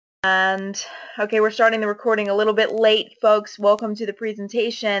And okay, we're starting the recording a little bit late, folks. Welcome to the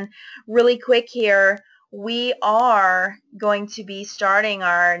presentation. Really quick here, we are going to be starting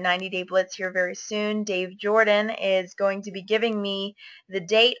our 90-day blitz here very soon. Dave Jordan is going to be giving me the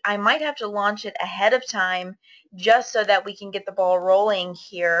date. I might have to launch it ahead of time just so that we can get the ball rolling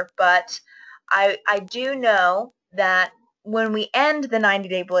here, but I do know that when we end the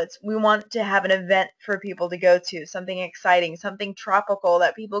 90-day blitz, we want to have an event for people to go to, something exciting, something tropical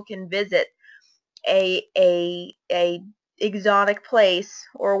that people can visit, a exotic place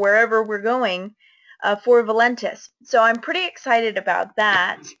or wherever we're going for Valentus. So I'm pretty excited about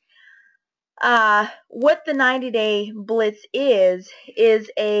that. What the 90-day blitz is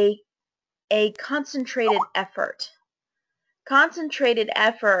a concentrated effort. Concentrated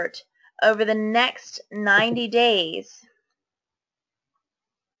effort over the next 90 days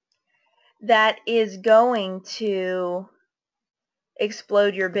that is going to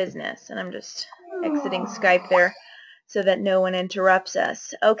explode your business. And I'm just exiting Skype there so that no one interrupts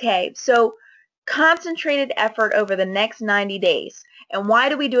us. Okay, so concentrated effort over the next 90 days. And why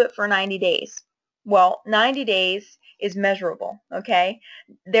do we do it for 90 days? Well, 90 days is measurable, okay?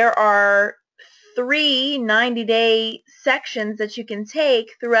 There are 3 90-day sections that you can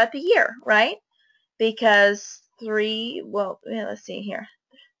take throughout the year, right? Because let's see here.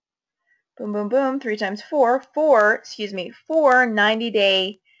 Boom, boom, boom, 3 times 4, 4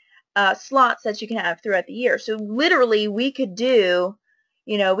 90-day slots that you can have throughout the year. So literally we could do,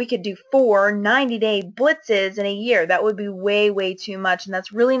 we could do 4 90-day blitzes in a year. That would be way, way too much, and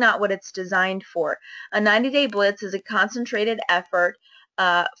that's really not what it's designed for. A 90-day blitz is a concentrated effort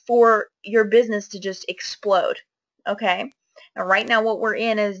for your business to just explode, okay? Now right now what we're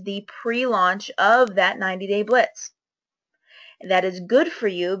in is the pre-launch of that 90-day blitz. That is good for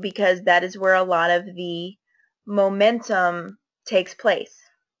you because that is where a lot of the momentum takes place.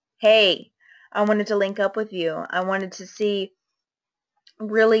 Hey, I wanted to link up with you. I wanted to see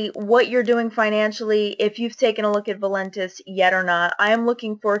really what you're doing financially, if you've taken a look at Valentus yet or not. I am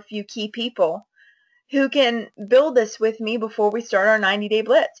looking for a few key people who can build this with me before we start our 90-day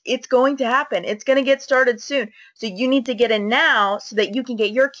blitz. It's going to happen. It's going to get started soon. So you need to get in now so that you can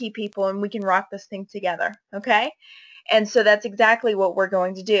get your key people and we can rock this thing together, okay? And so that's exactly what we're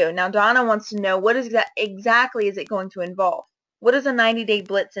going to do. Now Donna wants to know, what is exactly is it going to involve? What does a 90-day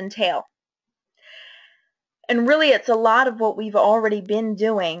blitz entail? And really it's a lot of what we've already been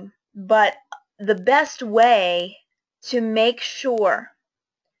doing, but the best way to make sure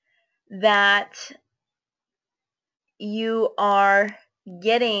that you are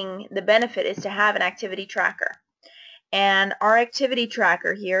getting the benefit is to have an activity tracker. And our activity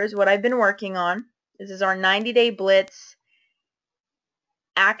tracker here is what I've been working on. This is our 90-day blitz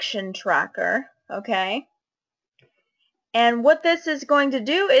action tracker, okay? And what this is going to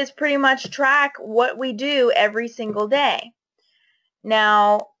do is pretty much track what we do every single day.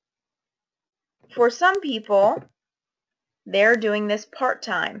 Now, for some people, they're doing this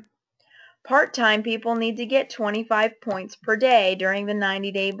part-time. Part-time people need to get 25 points per day during the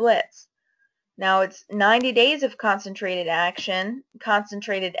 90-day blitz. Now, it's 90 days of concentrated action,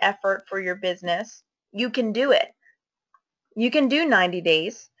 concentrated effort for your business. You can do it. You can do 90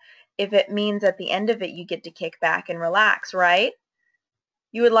 days if it means at the end of it you get to kick back and relax, right?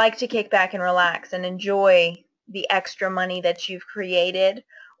 You would like to kick back and relax and enjoy the extra money that you've created,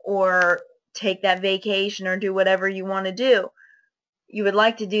 or take that vacation, or do whatever you want to do. You would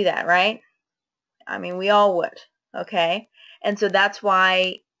like to do that, right? I mean, we all would, okay? And so that's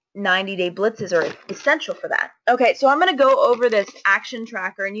why 90-day blitzes are essential for that. Okay, so I'm going to go over this action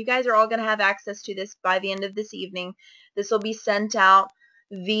tracker, and you guys are all going to have access to this by the end of this evening. This will be sent out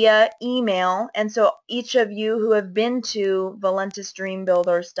via email, and so each of you who have been to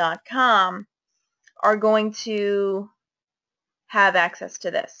valentusdreambuilders.com are going to have access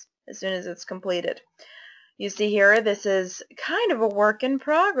to this as soon as it's completed. You see here, this is kind of a work in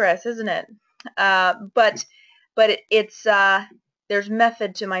progress, isn't it? But it's there's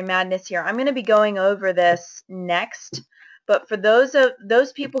method to my madness here. I'm going to be going over this next, but for those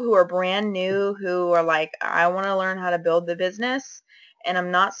people who are brand new, who are like, I want to learn how to build the business and I'm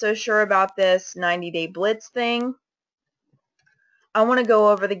not so sure about this 90-day blitz thing, I want to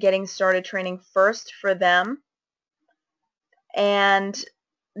go over the getting started training first for them, and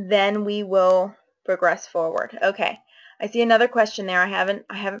then we will progress forward. Okay, I see another question there. I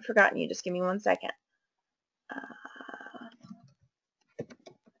haven't forgotten you. Just give me 1 second.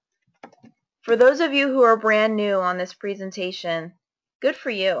 For those of you who are brand new on this presentation, good for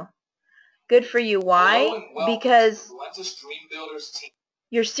you. Good for you. Why? Because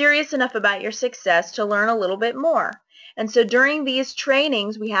you're serious enough about your success to learn a little bit more. And so during these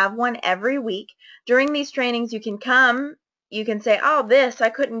trainings, we have one every week. During these trainings, you can come, you can say, oh, this, I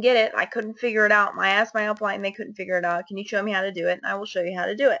couldn't get it. I couldn't figure it out. I asked my upline, they couldn't figure it out. Can you show me how to do it? And I will show you how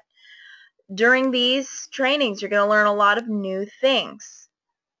to do it. During these trainings, you're going to learn a lot of new things.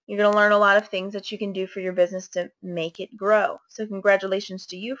 You're going to learn a lot of things that you can do for your business to make it grow. So congratulations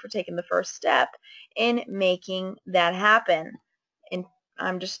to you for taking the first step in making that happen. And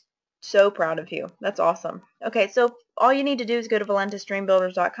I'm just so proud of you. That's awesome. Okay, so all you need to do is go to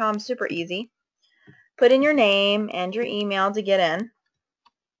valentusdreambuilders.com. Super easy. Put in your name and your email to get in.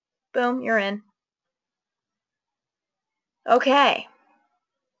 Boom, you're in. Okay.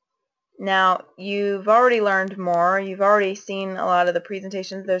 Now, you've already learned more. You've already seen a lot of the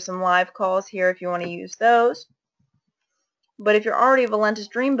presentations. There's some live calls here if you want to use those. But if you're already a Valentus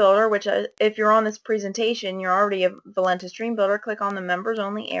Dream Builder, which if you're on this presentation, you're already a Valentus Dream Builder, click on the members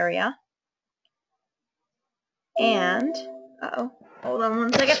only area. And, hold on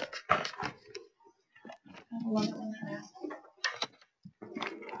one second.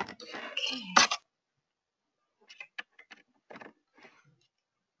 Okay.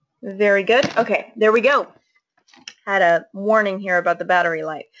 Very good. Okay, there we go. Had a warning here about the battery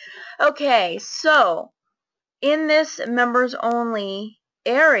life. Okay, so in this members only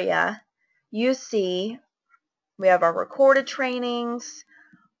area, you see we have our recorded trainings,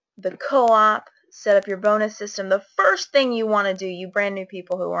 the co-op, set up your bonus system. The first thing you want to do, you brand new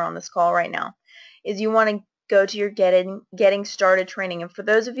people who are on this call right now, is you want to go to your getting started training. And for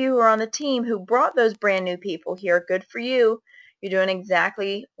those of you who are on the team who brought those brand new people here, good for you. You're doing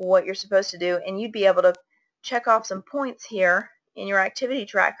exactly what you're supposed to do, and you'd be able to check off some points here in your activity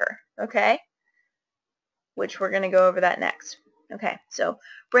tracker, okay? Which we're going to go over that next. Okay, so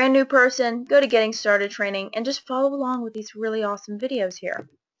brand new person, go to getting started training and just follow along with these really awesome videos here.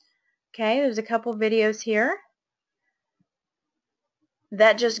 Okay, there's a couple videos here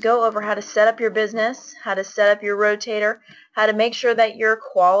that just go over how to set up your business, how to set up your rotator, how to make sure that you're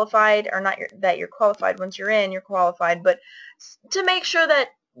qualified, or not that you're qualified once you're in, you're qualified, but to make sure that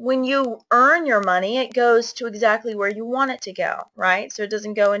when you earn your money, it goes to exactly where you want it to go, right? So it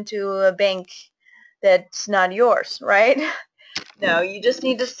doesn't go into a bank that's not yours, right? No, you just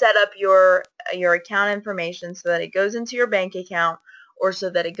need to set up your account information so that it goes into your bank account, or so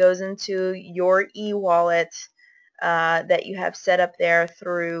that it goes into your e-wallet that you have set up there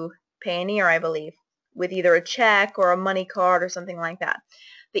through Payoneer, I believe, with either a check or a money card or something like that.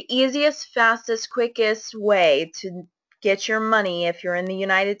 The easiest, fastest, quickest way to get your money, if you're in the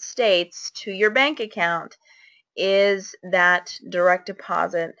United States, to your bank account is that direct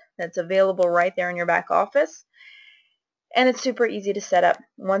deposit that's available right there in your back office. And it's super easy to set up.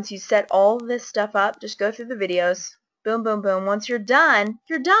 Once you set all this stuff up, just go through the videos. Boom, boom, boom. Once you're done,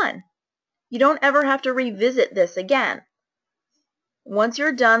 you're done. You don't ever have to revisit this again. Once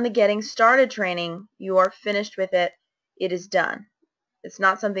you're done the getting started training, you are finished with it. It is done. It's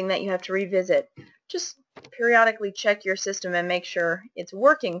not something that you have to revisit. Just periodically check your system and make sure it's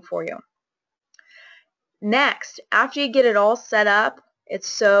working for you. Next, after you get it all set up, it's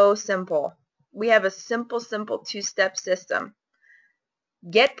so simple. We have a simple two-step system.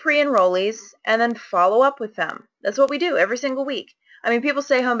 Get pre-enrollees and then follow up with them. That's what we do every single week. I mean, people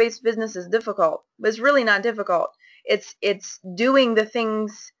say home-based business is difficult, but it's really not difficult. It's doing the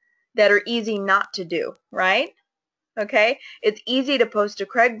things that are easy not to do, right? Okay? It's easy to post a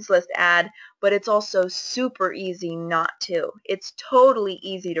Craigslist ad, but it's also super easy not to. It's totally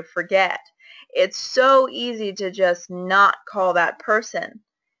easy to forget. It's so easy to just not call that person.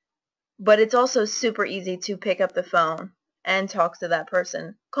 But it's also super easy to pick up the phone and talk to that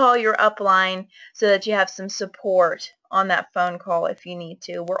person. Call your upline so that you have some support on that phone call if you need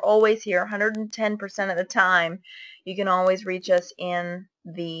to. We're always here 110% of the time. You can always reach us in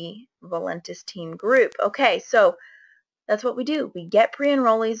the Valentus team group. Okay, so that's what we do. We get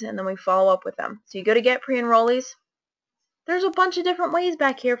pre-enrollees and then we follow up with them. So you go to get pre-enrollees. There's a bunch of different ways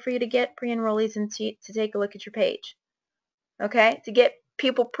back here for you to get pre-enrollees and to take a look at your page. Okay, to get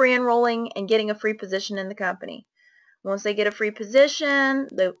people pre-enrolling and getting a free position in the company. Once they get a free position,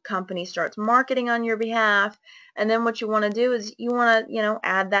 the company starts marketing on your behalf, and then what you want to do is you want to,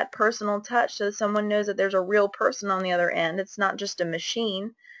 add that personal touch so that someone knows that there's a real person on the other end. It's not just a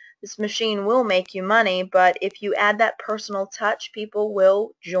machine. This machine will make you money, but if you add that personal touch, people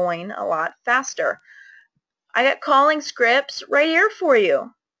will join a lot faster. I got calling scripts right here for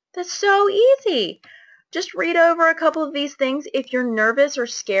you. That's so easy. Just read over a couple of these things. If you're nervous or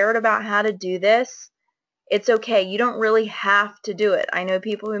scared about how to do this, it's okay. You don't really have to do it. I know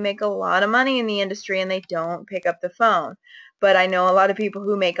people who make a lot of money in the industry and they don't pick up the phone. But I know a lot of people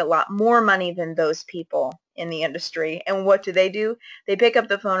who make a lot more money than those people in the industry. And what do? They pick up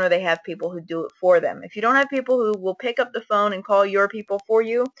the phone, or they have people who do it for them. If you don't have people who will pick up the phone and call your people for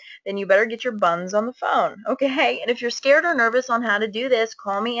you, then you better get your buns on the phone, okay? And if you're scared or nervous on how to do this,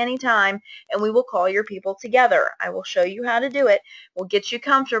 call me anytime, and we will call your people together. I will show you how to do it. We'll get you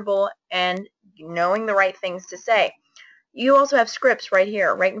comfortable and knowing the right things to say. You also have scripts right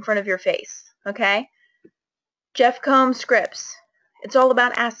here, right in front of your face, okay? Jeff Combs scripts. It's all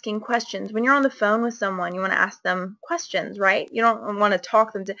about asking questions. When you're on the phone with someone, you want to ask them questions, right? You don't want to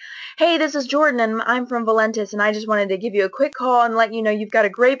talk them to, hey, this is Jordan, and I'm from Valentus, and I just wanted to give you a quick call and let you know you've got a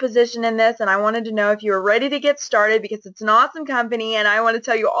great position in this, and I wanted to know if you were ready to get started because it's an awesome company, and I want to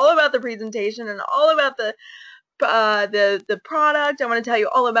tell you all about the presentation and all about the product. I want to tell you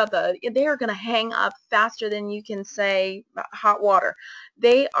all about they are going to hang up faster than you can say hot water.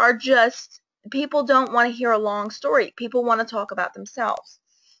 They are just, people don't want to hear a long story. People want to talk about themselves.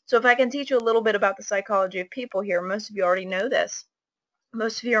 So if I can teach you a little bit about the psychology of people here, most of you already know this.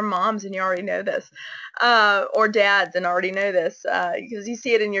 Most of you are moms and you already know this, or dads and already know this, because you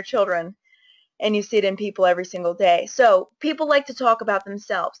see it in your children. And you see it in people every single day. So people like to talk about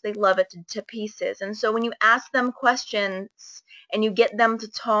themselves. They love it to pieces. And so when you ask them questions and you get them to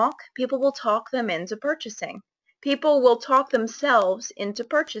talk, people will talk them into purchasing. People will talk themselves into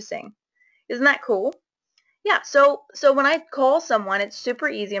purchasing. Isn't that cool? Yeah, so when I call someone, it's super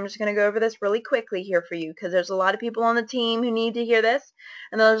easy. I'm just going to go over this really quickly here for you because there's a lot of people on the team who need to hear this.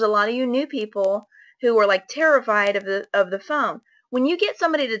 And there's a lot of you new people who are like terrified of the phone. When you get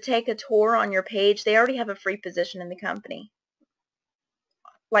somebody to take a tour on your page, they already have a free position in the company.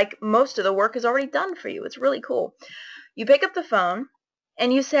 Like most of the work is already done for you. It's really cool. You pick up the phone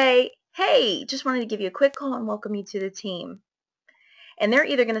and you say, hey, just wanted to give you a quick call and welcome you to the team. And they're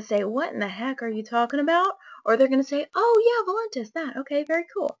either going to say, what in the heck are you talking about? Or they're going to say, oh, yeah, Valentus, that. Okay, very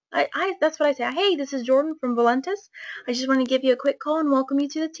cool. That's what I say. Hey, this is Jordan from Valentus. I just want to give you a quick call and welcome you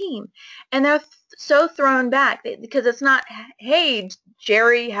to the team. And they're so thrown back because it's not, hey,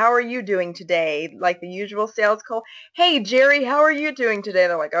 Jerry, how are you doing today? Like the usual sales call. Hey, Jerry, how are you doing today?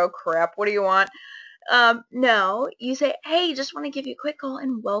 They're like, oh, crap, what do you want? No, you say, hey, just want to give you a quick call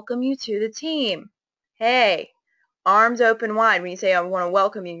and welcome you to the team. Hey. Arms open wide. When you say I want to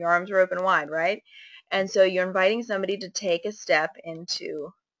welcome you, your arms are open wide, right? And so you're inviting somebody to take a step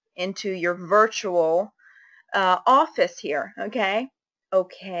into your virtual office here, okay?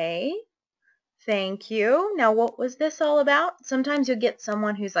 Okay, thank you. Now, what was this all about? Sometimes you'll get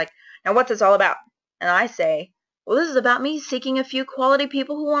someone who's like, now what's this all about? And I say, well, this is about me seeking a few quality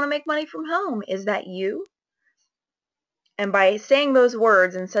people who want to make money from home. Is that you? And by saying those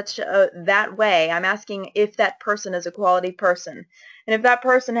words in such that way, I'm asking if that person is a quality person. And if that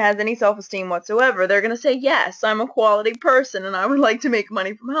person has any self-esteem whatsoever, they're going to say, yes, I'm a quality person and I would like to make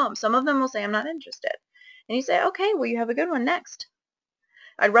money from home. Some of them will say, I'm not interested. And you say, okay, well, you have a good one next.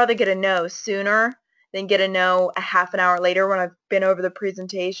 I'd rather get a no sooner than get a no a half an hour later when I've been over the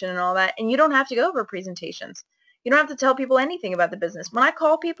presentation and all that. And you don't have to go over presentations. You don't have to tell people anything about the business. When I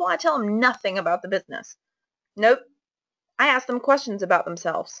call people, I tell them nothing about the business. Nope. I ask them questions about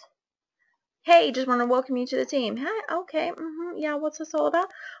themselves. Hey, just want to welcome you to the team. Hi, okay, yeah, what's this all about?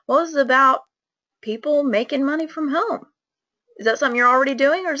 Well, this is about people making money from home. Is that something you're already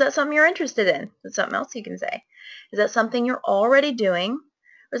doing, or is that something you're interested in? Is that something else you can say? Is that something you're already doing,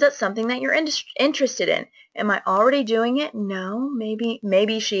 or is that something that you're interested in? Am I already doing it? No,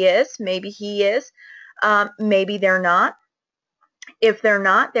 maybe she is, maybe he is, maybe they're not. If they're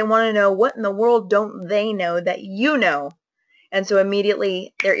not, they want to know what in the world don't they know that you know. And so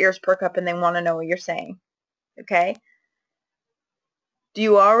immediately their ears perk up and they want to know what you're saying. Okay?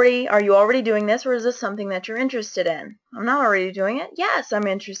 Are you already doing this, or is this something that you're interested in? I'm not already doing it. Yes, I'm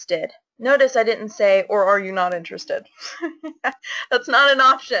interested. Notice I didn't say, or are you not interested? That's not an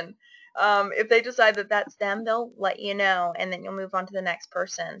option. If they decide that that's them, they'll let you know, and then you'll move on to the next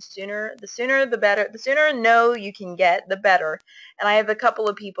person. The sooner the better. The sooner no you can get, the better. And I have a couple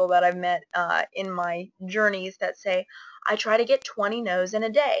of people that I've met in my journeys that say, I try to get 20 no's in a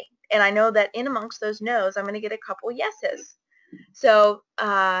day. And I know that in amongst those no's, I'm going to get a couple yeses. So,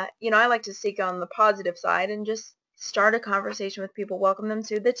 I like to seek on the positive side and just start a conversation with people, welcome them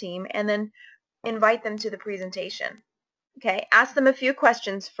to the team, and then invite them to the presentation. Okay, ask them a few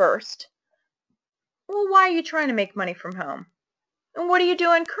questions first. Well, why are you trying to make money from home? And what are you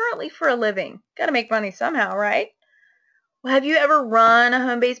doing currently for a living? Got to make money somehow, right? Well, have you ever run a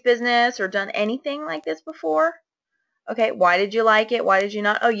home-based business or done anything like this before? Okay, why did you like it? Why did you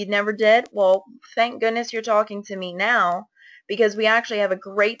not? Oh, you never did? Well, thank goodness you're talking to me now, because we actually have a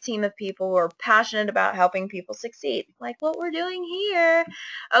great team of people who are passionate about helping people succeed, like what we're doing here.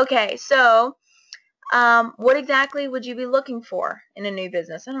 Okay, so What exactly would you be looking for in a new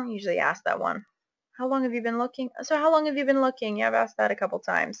business? I don't usually ask that one. How long have you been looking? So how long have you been looking? Yeah, I've asked that a couple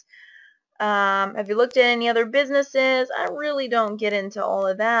times. Have you looked at any other businesses? I really don't get into all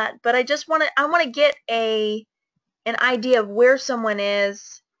of that, but I want to get an idea of where someone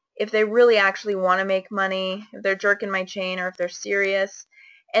is, if they really actually want to make money, if they're jerking my chain, or if they're serious.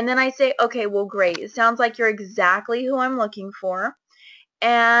 And then I say, okay, well, great. It sounds like you're exactly who I'm looking for.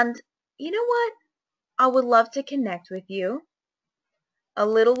 And you know what? I would love to connect with you a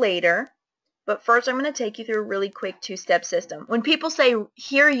little later. But first, I'm going to take you through a really quick two-step system. When people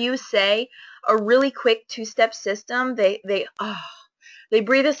hear you say a really quick two-step system, they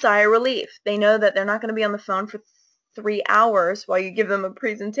breathe a sigh of relief. They know that they're not going to be on the phone for 3 hours while you give them a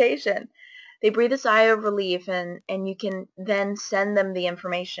presentation. They breathe a sigh of relief, and you can then send them the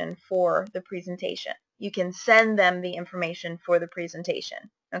information for the presentation. You can send them the information for the presentation,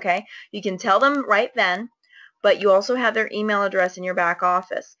 okay? You can tell them right then, but you also have their email address in your back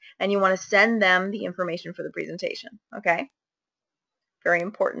office, and you want to send them the information for the presentation, okay? Very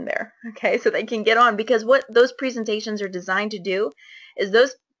important there, okay? So they can get on, because what those presentations are designed to do is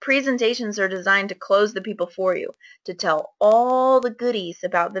those presentations are designed to close the people for you, to tell all the goodies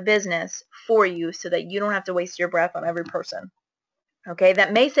about the business for you so that you don't have to waste your breath on every person, okay?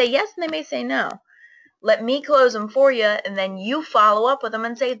 That may say yes and they may say no. Let me close them for you, and then you follow up with them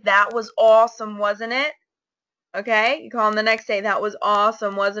and say, that was awesome, wasn't it? Okay, you call them the next day, that was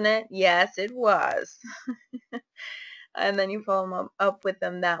awesome, wasn't it? Yes, it was. And then you follow up with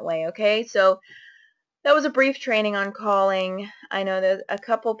them that way, okay? So that was a brief training on calling. I know that a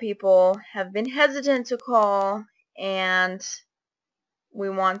couple people have been hesitant to call, and we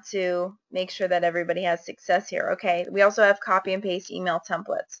want to make sure that everybody has success here, okay? We also have copy and paste email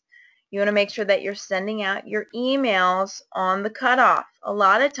templates. You want to make sure that you're sending out your emails on the cutoff. A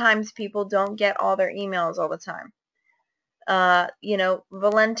lot of times people don't get all their emails all the time. You know,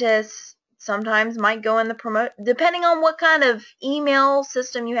 Valentus sometimes might go in the promote, depending on what kind of email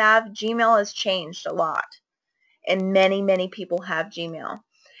system you have. Gmail has changed a lot, and many people have Gmail.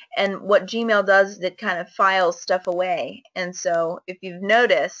 And what Gmail does is it kind of files stuff away. And so if you've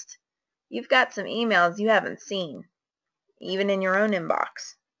noticed, you've got some emails you haven't seen, even in your own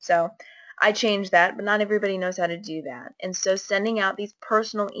inbox. So I changed that, but not everybody knows how to do that. And so sending out these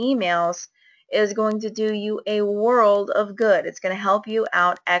personal emails is going to do you a world of good. It's going to help you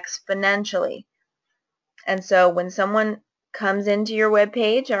out exponentially. And so when someone comes into your web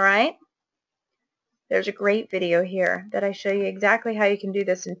page, all right, there's a great video here that I show you exactly how you can do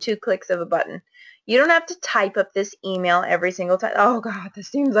this in 2 clicks of a button. You don't have to type up this email every single time. Oh God, this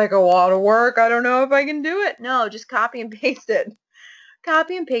seems like a lot of work. I don't know if I can do it. No, just copy and paste it.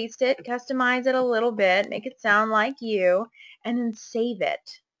 Copy and paste it, customize it a little bit, make it sound like you, and then save it.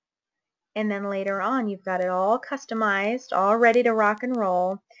 And then later on, you've got it all customized, all ready to rock and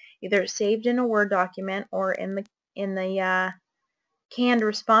roll, either saved in a Word document or in the canned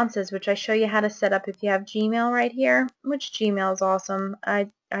responses, which I show you how to set up if you have Gmail right here, which Gmail is awesome. I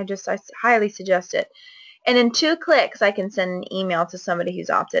highly suggest it. And in 2 clicks, I can send an email to somebody who's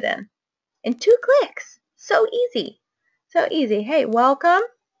opted in. In 2 clicks. So easy. So easy. Hey, welcome.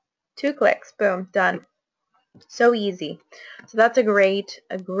 2 clicks. Boom. Done. So easy. So that's a great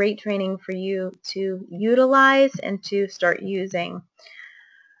training for you to utilize and to start using.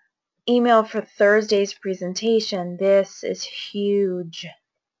 Email for Thursday's presentation. This is huge.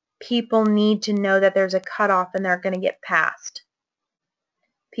 People need to know that there's a cutoff and they're going to get passed.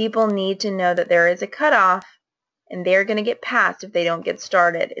 People need to know that there is a cutoff and they're going to get passed if they don't get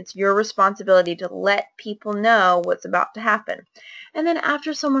started. It's your responsibility to let people know what's about to happen. And then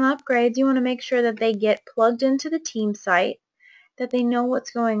after someone upgrades, you want to make sure that they get plugged into the team site, that they know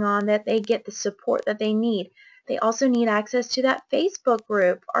what's going on, that they get the support that they need. They also need access to that Facebook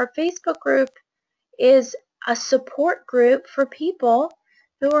group. Our Facebook group is a support group for people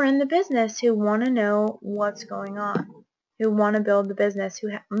who are in the business, who want to know what's going on, who want to build the business,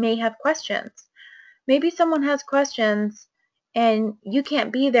 who may have questions. Maybe someone has questions and you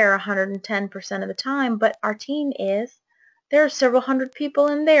can't be there 110% of the time, but our team is. There are several hundred people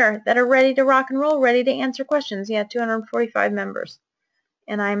in there that are ready to rock and roll, ready to answer questions. Yeah, 245 members.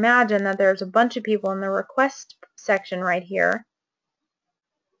 And I imagine that there's a bunch of people in the request section right here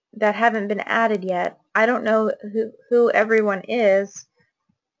that haven't been added yet. I don't know who everyone is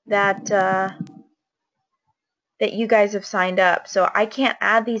that that you guys have signed up. So I can't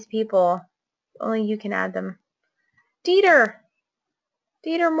add these people. Only you can add them. Dieter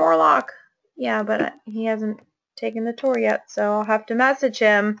Morlock. Yeah, but he hasn't taken the tour yet, so I'll have to message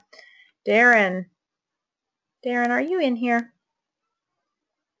him. Darren, are you in here?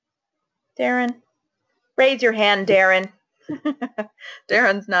 Darren, Raise your hand, Darren.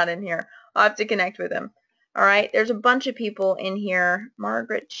 Darren's not in here. I'll have to connect with him. All right, there's a bunch of people in here.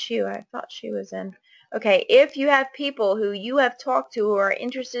 Margaret Chu, I thought she was in. Okay, if you have people who you have talked to who are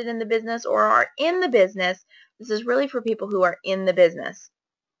interested in the business or are in the business, this is really for people who are in the business.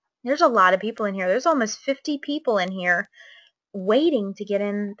 There's a lot of people in here. There's almost 50 people in here waiting to get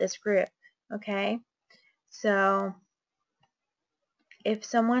in this group. Okay, so if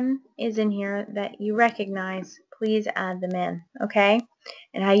someone is in here that you recognize, please add them in, okay?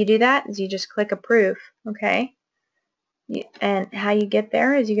 And how you do that is you just click approve, okay? And how you get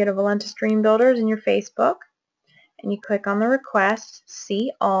there is you go to Valentus Dream Builders in your Facebook, and you click on the request,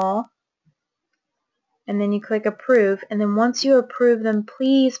 see all, and then you click approve. And then once you approve them,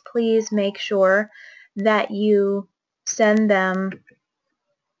 please, please make sure that you send them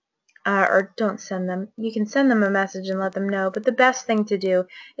or don't send them. You can send them a message and let them know, but the best thing to do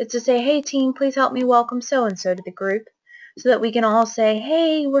is to say, hey team, please help me welcome so-and-so to the group, so that we can all say,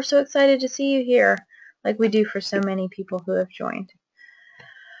 hey, we're so excited to see you here, like we do for so many people who have joined.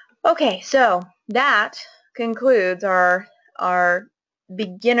 Okay, so that concludes our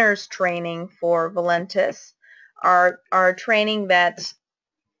beginners training for Valentus, our training that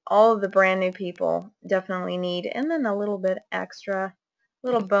all of the brand new people definitely need, and then a little bit extra,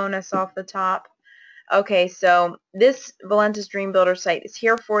 little bonus off the top. Okay, so this Valentus Dream Builder site is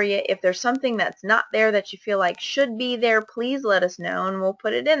here for you. If there's something that's not there that you feel like should be there, please let us know and we'll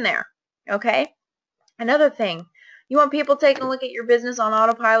put it in there. Okay? Another thing, you want people taking a look at your business on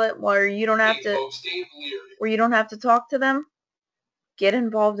autopilot where you don't have to talk to them? Get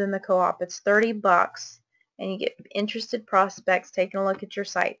involved in the co-op. It's $30 and you get interested prospects taking a look at your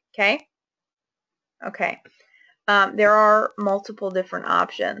site. Okay? Okay. There are multiple different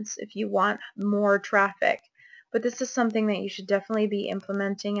options if you want more traffic, but this is something that you should definitely be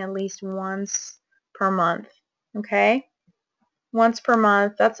implementing at least once per month. Okay? Once per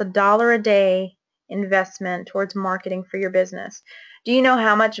month, that's $1 a day investment towards marketing for your business. Do you know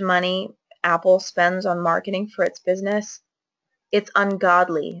how much money Apple spends on marketing for its business? It's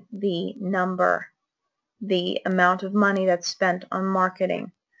ungodly, the amount of money that's spent on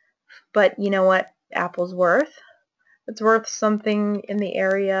marketing. But you know what Apple's worth? It's worth something in the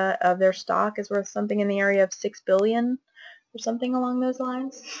area of their stock is worth something in the area of $6 billion or something along those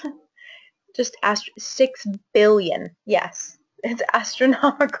lines. Just $6 billion. Yes, it's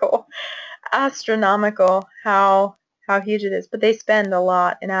astronomical. Astronomical how huge it is. But they spend a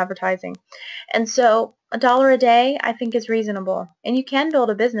lot in advertising. And so $1 a day I think is reasonable. And you can build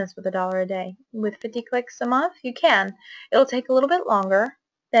a business with $1 a day. With 50 clicks a month, you can. It'll take a little bit longer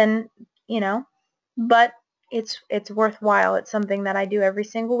than, but it's worthwhile. It's something that I do every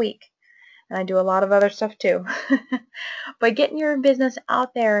single week. And I do a lot of other stuff too. But getting your business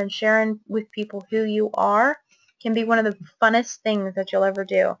out there and sharing with people who you are can be one of the funnest things that you'll ever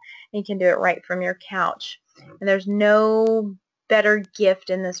do. And you can do it right from your couch. And there's no better gift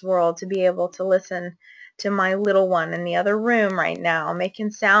in this world to be able to listen to my little one in the other room right now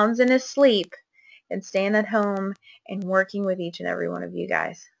making sounds in his sleep and staying at home and working with each and every one of you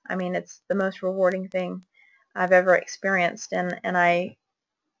guys. I mean, it's the most rewarding thing I've ever experienced, and I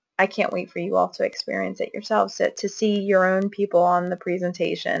can't wait for you all to experience it yourselves, to see your own people on the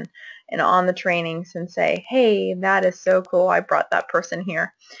presentation and on the trainings and say, hey, that is so cool, I brought that person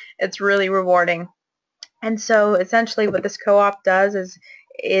here. It's really rewarding. And so essentially what this co-op does is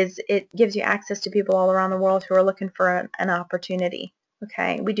it gives you access to people all around the world who are looking for an opportunity.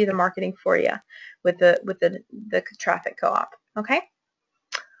 Okay, we do the marketing for you with the traffic co-op. Okay.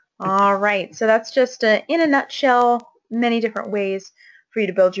 All right, so that's just in a nutshell, many different ways for you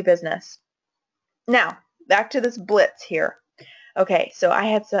to build your business. Now, back to this blitz here. Okay, so I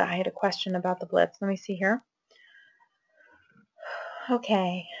had a question about the blitz. Let me see here.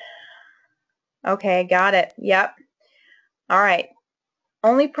 Okay, got it. Yep. All right.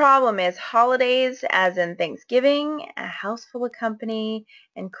 Only problem is holidays, as in Thanksgiving, a house full of company,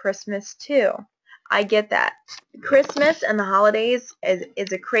 and Christmas too. I get that. Christmas and the holidays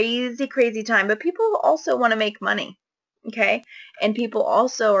is a crazy, crazy time, but people also want to make money, okay? And people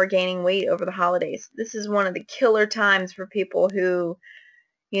also are gaining weight over the holidays. This is one of the killer times for people who,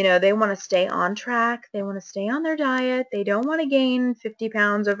 they want to stay on track. They want to stay on their diet. They don't want to gain 50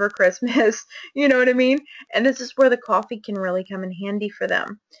 pounds over Christmas. You know what I mean? And this is where the coffee can really come in handy for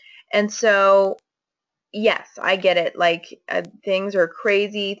them. And so, yes, I get it. Like, things are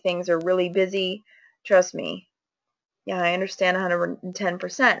crazy. Things are really busy. Trust me. Yeah, I understand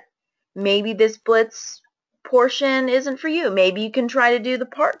 110%. Maybe this blitz portion isn't for you. Maybe you can try to do the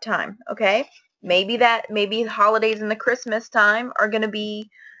part-time, okay? Maybe the holidays and the Christmas time are going to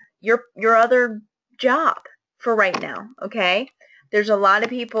be your other job for right now, okay? There's a lot of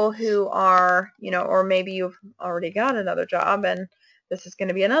people who are, or maybe you've already got another job and this is going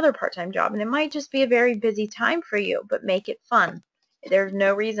to be another part-time job, and it might just be a very busy time for you, but make it fun. There's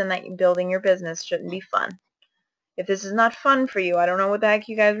no reason that building your business shouldn't be fun. If this is not fun for you, I don't know what the heck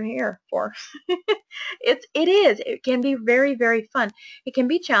you guys are here for. It is. It can be very, very fun. It can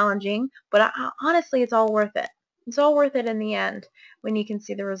be challenging, but honestly, it's all worth it. It's all worth it in the end when you can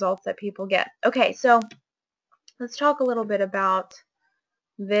see the results that people get. Okay, so let's talk a little bit about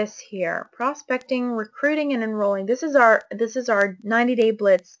this here. Prospecting, recruiting, and enrolling. This is our 90-day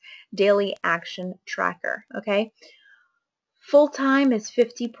blitz daily action tracker, okay? Full-time is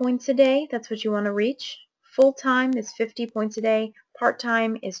 50 points a day. That's what you want to reach. Full-time is 50 points a day.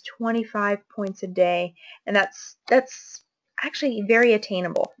 Part-time is 25 points a day. And that's actually very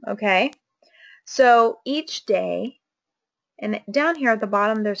attainable, okay? So each day, and down here at the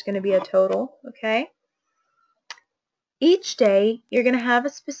bottom there's going to be a total, okay? Each day you're going to have a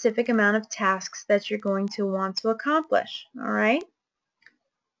specific amount of tasks that you're going to want to accomplish, all right?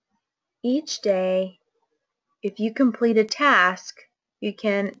 Each day, if you complete a task, you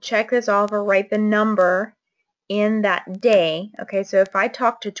can check this off or write the number in that day. Okay, so if I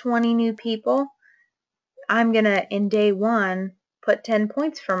talk to 20 new people, I'm going to, in day 1, put 10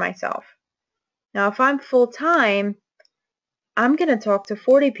 points for myself. Now, if I'm full-time, I'm going to talk to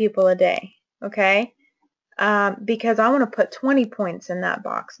 40 people a day, okay, because I want to put 20 points in that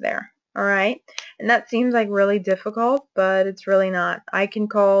box there, all right? And that seems like really difficult, but it's really not. I can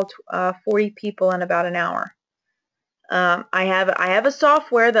call 40 people in about an hour. I have a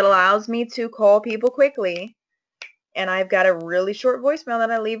software that allows me to call people quickly, and I've got a really short voicemail that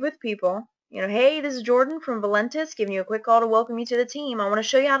I leave with people. Hey, this is Jordan from Valentus, giving you a quick call to welcome you to the team. I want to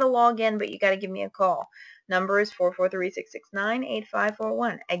show you how to log in, but you got to give me a call. Number is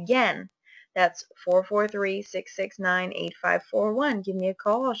 443-669-8541. Again, that's 443-669-8541. Give me a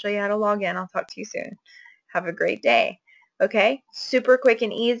call. I'll show you how to log in. I'll talk to you soon. Have a great day. Okay, super quick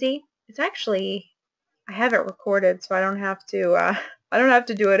and easy. It's actually, I have it recorded, so I don't have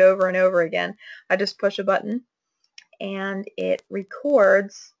to do it over and over again. I just push a button and it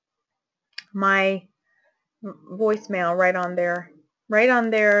records my voicemail right on their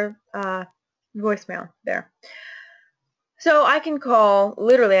voicemail there. So I can call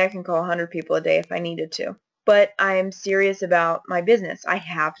 100 people a day if I needed to. But I am serious about my business. I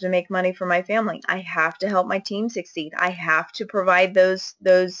have to make money for my family. I have to help my team succeed. I have to provide those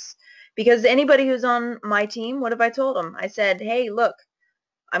because anybody who's on my team, what have I told them? I said, hey, look,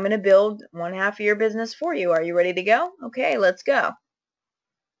 I'm going to build one half of your business for you. Are you ready to go? Okay, let's go.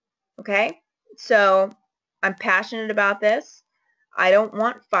 Okay, so I'm passionate about this. I don't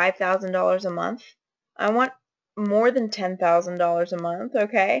want $5,000 a month. I want more than $10,000 a month,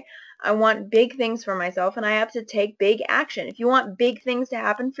 okay? I want big things for myself, and I have to take big action. If you want big things to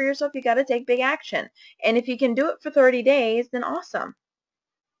happen for yourself, you got to take big action. And if you can do it for 30 days, then awesome.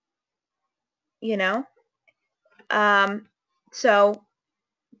 So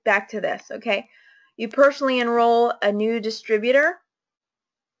back to this, okay? You personally enroll a new distributor.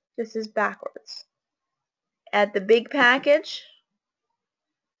 This is backwards. At the big package,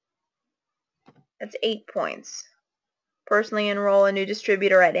 that's 8 points. Personally enroll a new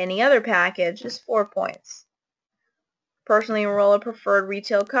distributor at any other package is 4 points. Personally enroll a preferred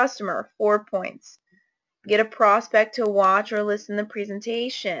retail customer, 4 points. Get a prospect to watch or listen to the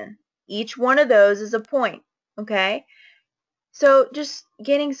presentation. Each one of those is a point, okay? So just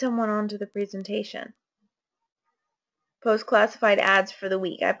getting someone onto the presentation. Post classified ads for the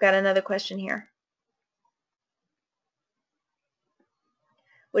week. I've got another question here.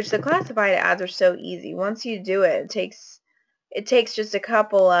 Which the classified ads are so easy. Once you do it, it takes just a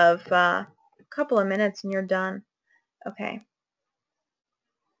couple of minutes and you're done. Okay.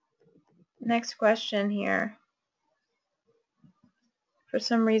 Next question here. For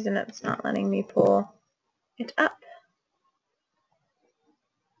some reason, it's not letting me pull it up.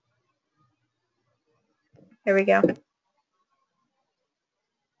 There we go.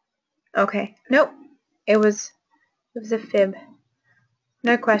 Okay. Nope. It was a fib.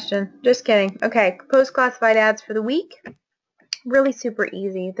 No question. Just kidding. Okay. Post classified ads for the week. Really super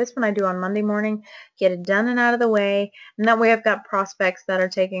easy. This one I do on Monday morning. Get it done and out of the way. And that way I've got prospects that are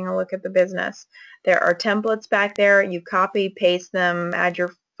taking a look at the business. There are templates back there. You copy, paste them, add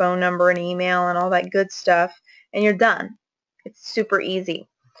your phone number and email and all that good stuff, and you're done. It's super easy.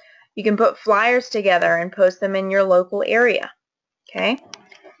 You can put flyers together and post them in your local area. Okay?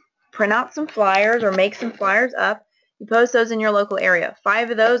 Print out some flyers or make some flyers up. You post those in your local area.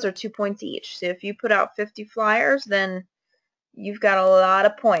 5 of those are 2 points each. So if you put out 50 flyers, then you've got a lot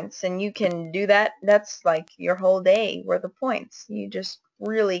of points, and you can do that. That's like your whole day worth of points. You just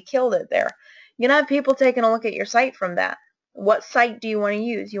really killed it there. You're going to have people taking a look at your site from that. What site do you want to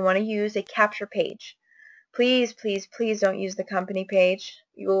use? You want to use a capture page. Please, please, please don't use the company page.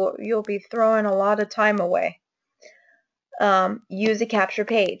 You'll be throwing a lot of time away. Use a capture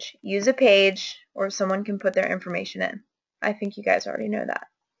page. Use a page where someone can put their information in. I think you guys already know that.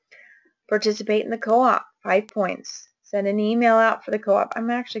 Participate in the co-op, 5 points. Send an email out for the co-op. I'm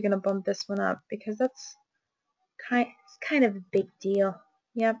actually going to bump this one up because that's kind of a big deal.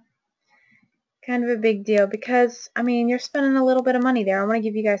 Yep, kind of a big deal because, I mean, you're spending a little bit of money there. I want to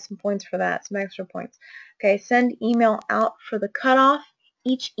give you guys some points for that, some extra points. Okay, send email out for the cutoff.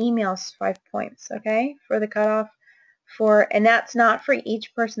 Each email is 5 points, okay, for the cutoff. And that's not for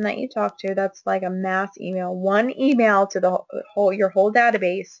each person that you talk to. That's like a mass email. One email to your whole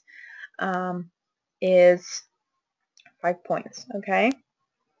database is 5 points, okay?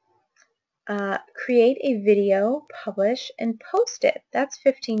 Create a video, publish, and post it. That's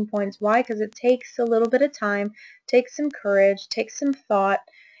 15 points. Why? Because it takes a little bit of time, takes some courage, takes some thought,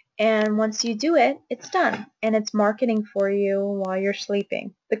 and once you do it, it's done. And it's marketing for you while you're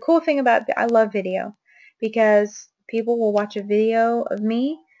sleeping. The cool thing about I love video because people will watch a video of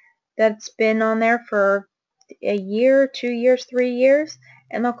me that's been on there for a year, 2 years, 3 years,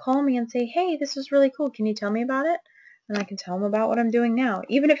 and they'll call me and say, hey, this is really cool. Can you tell me about it? And I can tell them about what I'm doing now.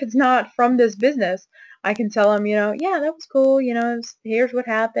 Even if it's not from this business, I can tell them, yeah, that was cool. Here's what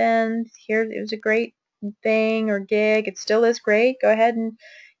happened. It was a great thing or gig. It still is great. Go ahead and,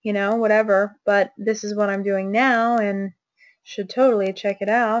 whatever. But this is what I'm doing now and should totally check it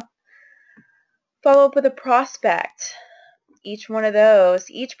out. Follow up with a prospect. Each one of those,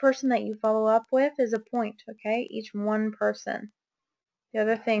 each person that you follow up with is a point, okay? Each one person. The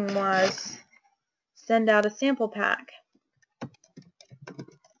other thing was send out a sample pack.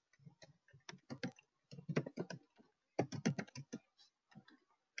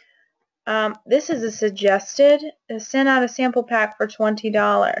 This is a suggested, send out a sample pack for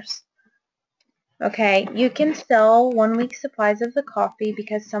 $20. Okay, you can sell 1 week supplies of the coffee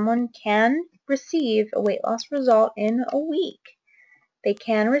because someone can receive a weight loss result in a week. They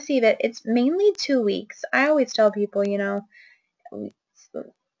can receive it. It's mainly 2 weeks. I always tell people,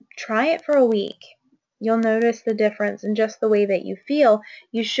 try it for a week. You'll notice the difference in just the way that you feel.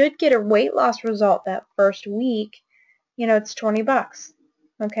 You should get a weight loss result that first week. It's $20,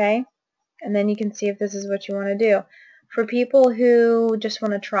 okay? And then you can see if this is what you want to do. For people who just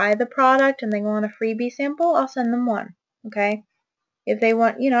want to try the product and they want a freebie sample, I'll send them one, okay? If they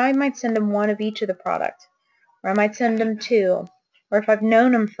want, I might send them one of each of the product, or I might send them 2. Or if I've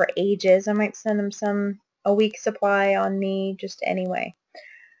known them for ages, I might send them a week supply on me just anyway.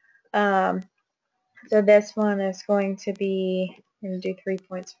 So this one is going to be, I'm going to do 3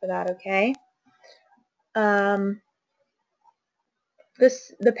 points for that, okay? The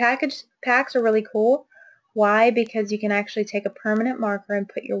packs are really cool. Why? Because you can actually take a permanent marker and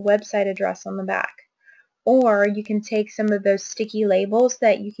put your website address on the back. Or you can take some of those sticky labels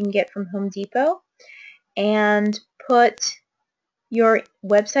that you can get from Home Depot and put your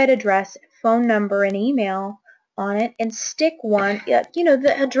website address, phone number, and email on it and stick one,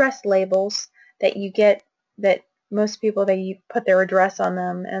 the address labels that you get, that most people, you put their address on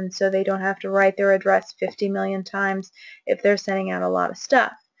them, and so they don't have to write their address 50 million times if they're sending out a lot of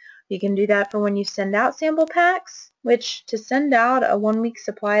stuff. You can do that for when you send out sample packs, which to send out a 1 week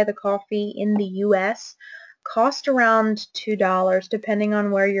supply of the coffee in the U.S. cost around $2 depending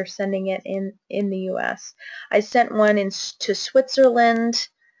on where you're sending it in the U.S. I sent one to Switzerland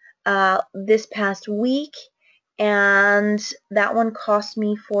this past week, and that one cost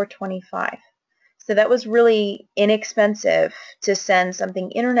me $4.25. So that was really inexpensive to send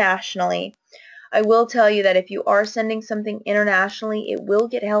something internationally. I will tell you that if you are sending something internationally, it will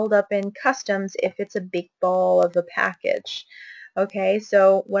get held up in customs if it's a big ball of a package. Okay,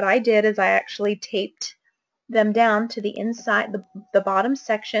 so what I did is I actually taped them down to the inside, the bottom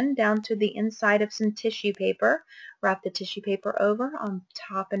section, down to the inside of some tissue paper, wrap the tissue paper over on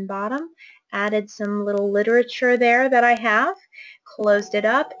top and bottom, added some little literature there that I have, closed it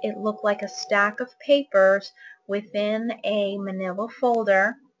up. It looked like a stack of papers within a manila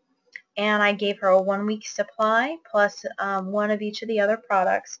folder, and I gave her a 1 week supply plus one of each of the other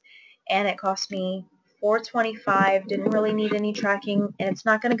products, and it cost me $4.25. Didn't really need any tracking, and it's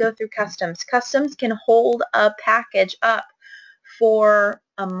not going to go through customs. Customs can hold a package up for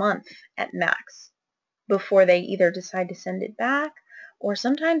a month at max before they either decide to send it back, or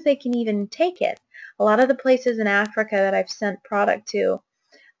sometimes they can even take it. A lot of the places in Africa that I've sent product to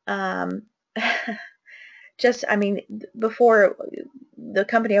just, I mean, before, the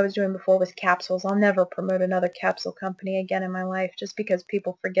company I was doing before was capsules. I'll never promote another capsule company again in my life just because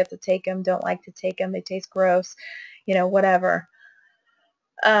people forget to take them, don't like to take them, they taste gross, you know, whatever.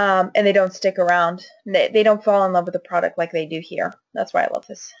 And they don't stick around. They don't fall in love with the product like they do here. That's why I love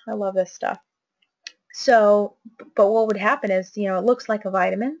this. I love this stuff. So, but what would happen is, you know, it looks like a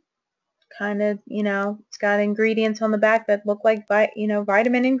vitamin. Kind of, you know, it's got ingredients on the back that look like, you know,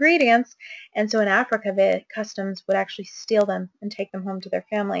 vitamin ingredients. And so in Africa, the customs would actually steal them and take them home to their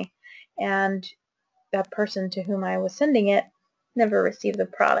family. And that person to whom I was sending it never received the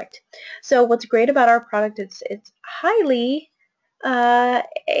product. So what's great about our product, it's highly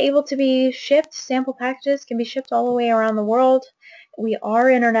able to be shipped. Sample packages can be shipped all the way around the world. We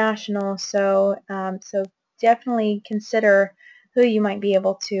are international, so so definitely consider who you might be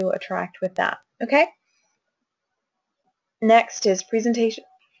able to attract with that. Okay. Next is presentations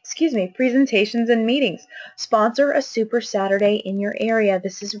and meetings. Sponsor a Super Saturday in your area.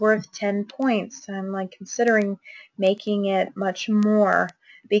 This is worth 10 points. I'm like considering making it much more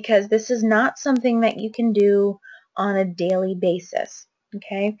because this is not something that you can do on a daily basis.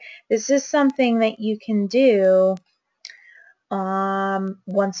 Okay, this is something that you can do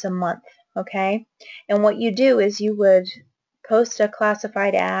once a month. Okay, and what you do is you would post a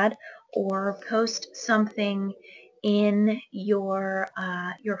classified ad or post something in your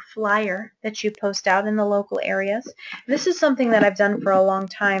flyer that you post out in the local areas. This is something that I've done for a long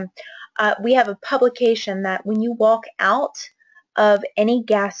time. We have a publication that when you walk out of any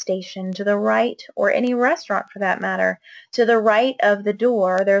gas station to the right, or any restaurant for that matter, to the right of the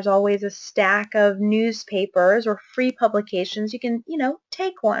door, there's always a stack of newspapers or free publications. You can, you know,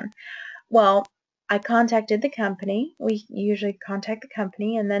 take one. Well, I contacted the company. We usually contact the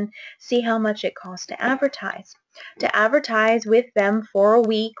company and then see how much it costs to advertise. To advertise with them for a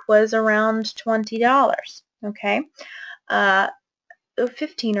week was around $20. Okay, $15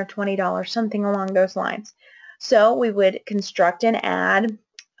 or $20, something along those lines. So we would construct an ad,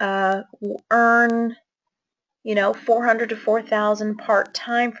 earn, you know, 400 to 4,000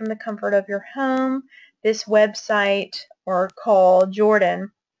 part-time from the comfort of your home, this website, or call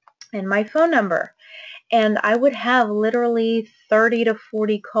Jordan and my phone number. And I would have literally 30 to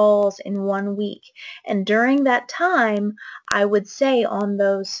 40 calls in 1 week. And during that time, I would say on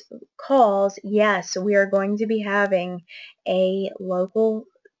those calls, yes, we are going to be having a local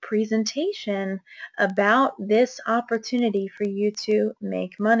presentation about this opportunity for you to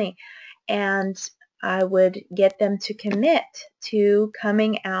make money. And I would get them to commit to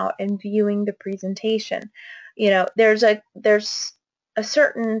coming out and viewing the presentation. You know, there's a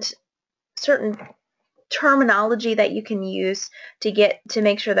certain terminology that you can use to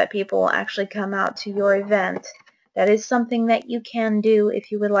make sure that people actually come out to your event. That is something that you can do.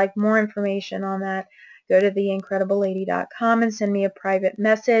 If you would like more information on that, go to theincrediblelady.com and send me a private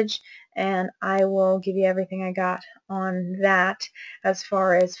message, and I will give you everything I got on that as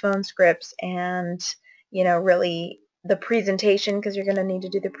far as phone scripts and, you know, really the presentation, because you're going to need to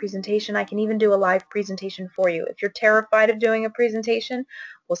do the presentation. I can even do a live presentation for you. If you're terrified of doing a presentation,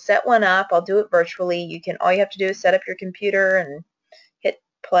 we'll set one up. I'll do it virtually. All you have to do is set up your computer and hit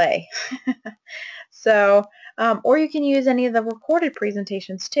play. So, or you can use any of the recorded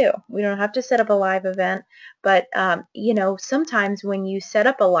presentations too. We don't have to set up a live event, but you know, sometimes when you set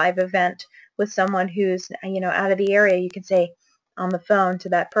up a live event with someone who's, you know, out of the area, you can say on the phone to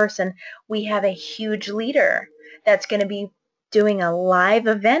that person, we have a huge leader that's going to be doing a live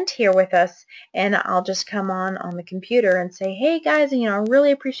event here with us, and I'll just come on the computer and say, hey guys, you know, I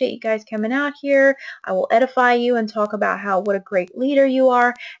really appreciate you guys coming out here. I will edify you and talk about what a great leader you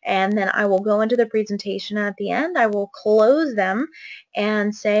are, and then I will go into the presentation, and at the end I will close them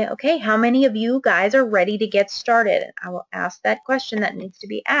and say, okay, how many of you guys are ready to get started? I will ask that question that needs to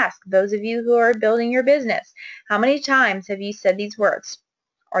be asked. Those of you who are building your business, how many times have you said these words?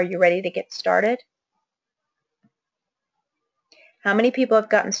 Are you ready to get started? How many people have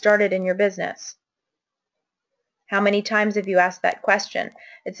gotten started in your business? How many times have you asked that question?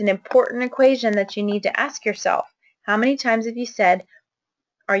 It's an important equation that you need to ask yourself. How many times have you said,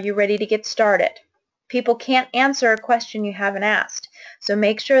 are you ready to get started? People can't answer a question you haven't asked. So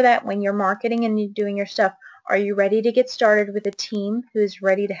make sure that when you're marketing and you're doing your stuff, are you ready to get started with a team who's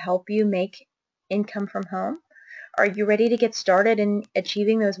ready to help you make income from home? Are you ready to get started in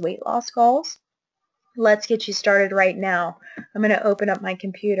achieving those weight loss goals? Let's get you started right now. I'm going to open up my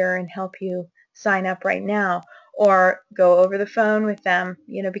computer and help you sign up right now, or go over the phone with them,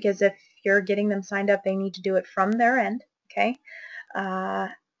 you know, because if you're getting them signed up, they need to do it from their end, okay?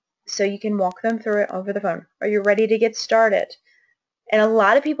 So you can walk them through it over the phone. Are you ready to get started? And a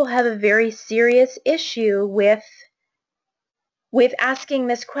lot of people have a very serious issue with asking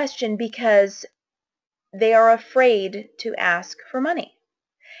this question because they are afraid to ask for money.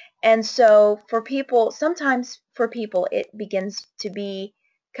 And so for people, sometimes for people, it begins to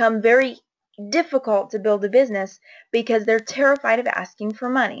become very difficult to build a business because they're terrified of asking for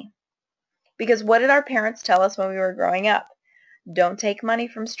money. Because what did our parents tell us when we were growing up? Don't take money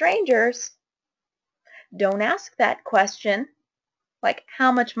from strangers. Don't ask that question. Like,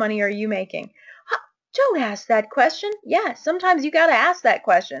 how much money are you making? Don't ask that question. Yeah, sometimes you got to ask that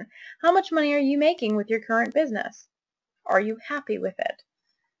question. How much money are you making with your current business? Are you happy with it?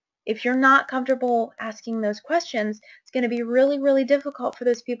 If you're not comfortable asking those questions, it's going to be really, really difficult for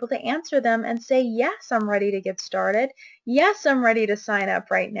those people to answer them and say, yes, I'm ready to get started. Yes, I'm ready to sign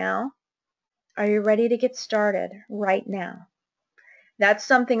up right now. Are you ready to get started right now? That's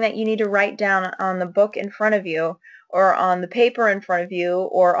something that you need to write down on the book in front of you, or on the paper in front of you,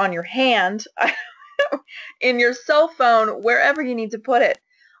 or on your hand, in your cell phone, wherever you need to put it.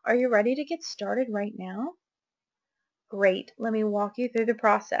 Are you ready to get started right now? Great. Let me walk you through the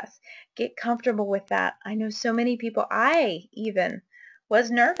process. Get comfortable with that. I know so many people, I even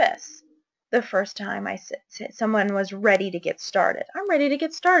was nervous the first time I said someone was ready to get started. I'm ready to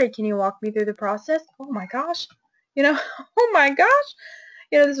get started. Can you walk me through the process? Oh my gosh. Oh my gosh.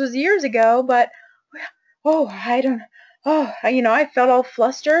 This was years ago, but I felt all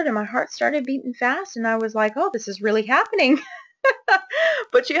flustered and my heart started beating fast and I was like, oh, this is really happening.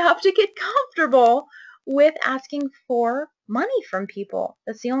 But you have to get comfortable with asking for money from people.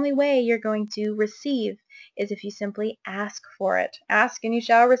 That's the only way you're going to receive, is if you simply ask for it. Ask and you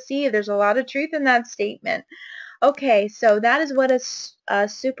shall receive. There's a lot of truth in that statement. Okay, so that is what a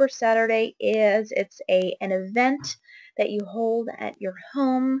Super Saturday is. It's an event that you hold at your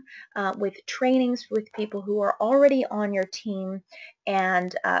home with trainings with people who are already on your team,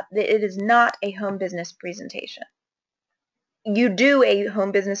 and it is not a home business presentation. You do a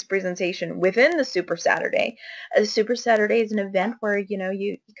home business presentation within the Super Saturday. A Super Saturday is an event where,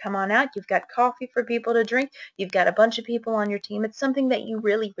 you come on out, you've got coffee for people to drink, you've got a bunch of people on your team. It's something that you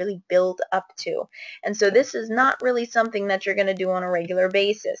really, really build up to. And so this is not really something that you're going to do on a regular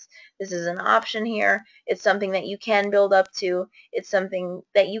basis. This is an option here. It's something that you can build up to. It's something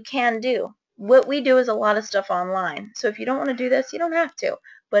that you can do. What we do is a lot of stuff online. So if you don't want to do this, you don't have to.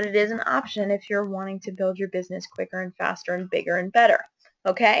 But it is an option if you're wanting to build your business quicker and faster and bigger and better.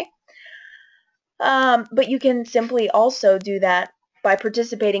 Okay? But you can simply also do that by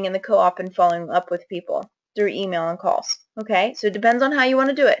participating in the co-op and following up with people through email and calls. Okay? So it depends on how you want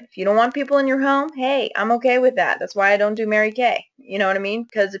to do it. If you don't want people in your home, hey, I'm okay with that. That's why I don't do Mary Kay. You know what I mean?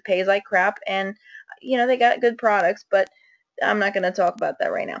 Because it pays like crap and, they got good products, but I'm not going to talk about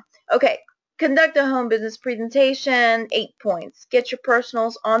that right now. Okay. Conduct a home business presentation, 8 points. Get your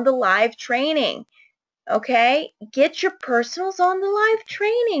personals on the live training. Okay? Get your personals on the live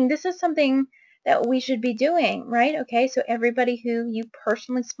training. This is something that we should be doing, right? Okay, so everybody who you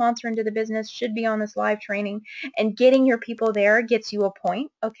personally sponsor into the business should be on this live training, and getting your people there gets you a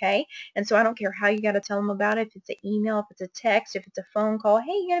point, okay? And so I don't care how you got to tell them about it, if it's an email, if it's a text, if it's a phone call.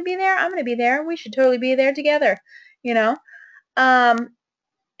 Hey, you going to be there? I'm going to be there. We should totally be there together,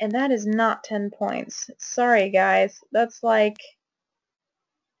 And that is not 10 points. Sorry, guys. That's like,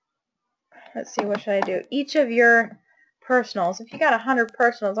 let's see, what should I do? Each of your personals. If you got 100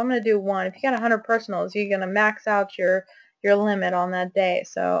 personals, I'm going to do one. If you got 100 personals, you're going to max out your limit on that day.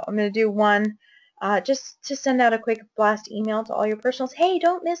 So I'm going to do one just to send out a quick blast email to all your personals. Hey,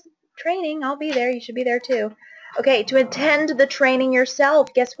 don't miss training. I'll be there. You should be there too. Okay, to attend the training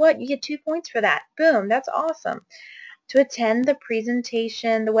yourself, guess what? You get 2 points for that. Boom, that's awesome. To attend the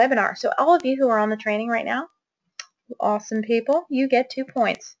presentation, the webinar. So all of you who are on the training right now, awesome people, you get 2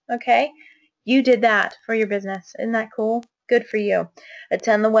 points, okay? You did that for your business. Isn't that cool? Good for you.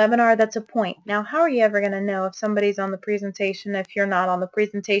 Attend the webinar, that's a point. Now, how are you ever going to know if somebody's on the presentation if you're not on the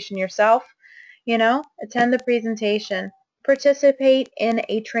presentation yourself? Attend the presentation. Participate in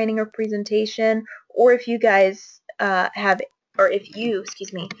a training or presentation, or if you guys if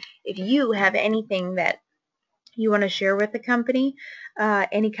you have anything that you want to share with the company,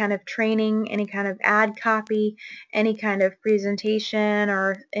 any kind of training, any kind of ad copy, any kind of presentation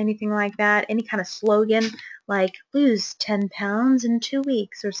or anything like that, any kind of slogan like lose 10 pounds in 2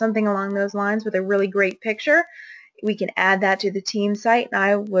 weeks or something along those lines with a really great picture, we can add that to the team site, and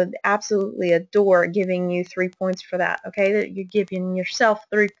I would absolutely adore giving you 3 points for that, okay? You're giving yourself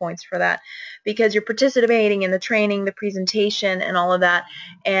 3 points for that because you're participating in the training, the presentation, and all of that,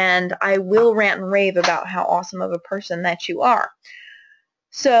 and I will rant and rave about how awesome of a person that you are.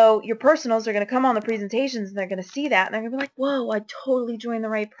 So your personals are going to come on the presentations, and they're going to see that, and they're going to be like, whoa, I totally joined the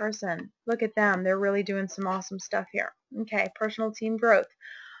right person. Look at them. They're really doing some awesome stuff here. Okay, personal team growth.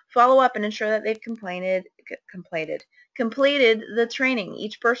 Follow up and ensure that they've completed the training.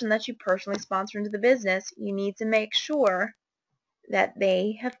 Each person that you personally sponsor into the business, you need to make sure that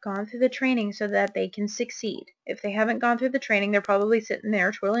they have gone through the training so that they can succeed. If they haven't gone through the training, they're probably sitting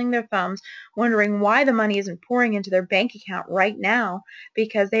there twiddling their thumbs, wondering why the money isn't pouring into their bank account right now,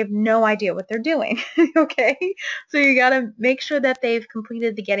 because they have no idea what they're doing. Okay? So you got to make sure that they've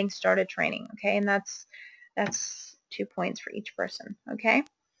completed the getting started training. Okay? And that's 2 points for each person. Okay?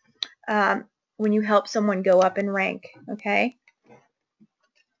 When you help someone go up in rank. Okay?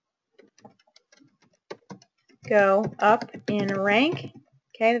 Go up in rank.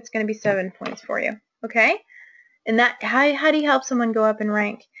 Okay, that's going to be 7 points for you. Okay? And that, how do you help someone go up in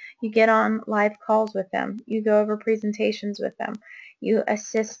rank? You get on live calls with them. You go over presentations with them. You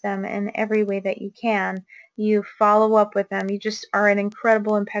assist them in every way that you can. You follow up with them. You just are an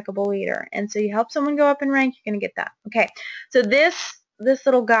incredible, impeccable leader. And so you help someone go up in rank, you're going to get that. Okay, so this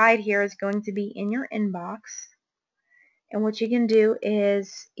little guide here is going to be in your inbox. And what you can do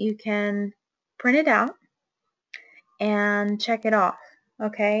is you can print it out and check it off,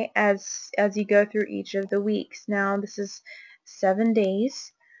 okay, as you go through each of the weeks. Now this is 7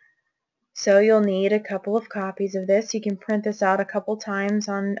 days, so you'll need a couple of copies of this. You can print this out a couple times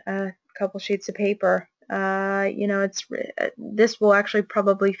on a couple sheets of paper. You know, this will actually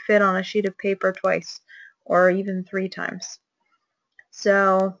probably fit on a sheet of paper twice or even 3 times.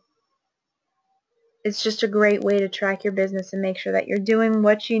 So it's just a great way to track your business and make sure that you're doing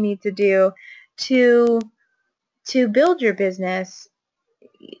what you need to do to build your business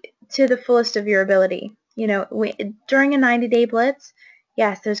to the fullest of your ability. You know, during a 90-day blitz,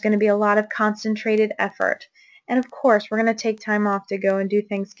 yes, there's going to be a lot of concentrated effort. And of course, we're going to take time off to go and do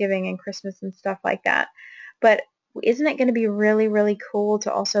Thanksgiving and Christmas and stuff like that. But isn't it going to be really, really cool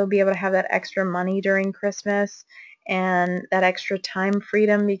to also be able to have that extra money during Christmas and that extra time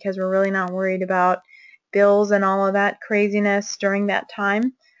freedom, because we're really not worried about bills and all of that craziness during that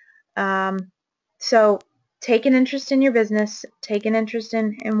time? So take an interest in your business, take an interest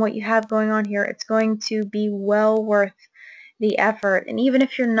in what you have going on here. It's going to be well worth the effort. And even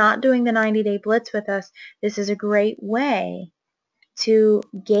if you're not doing the 90-day blitz with us, this is a great way to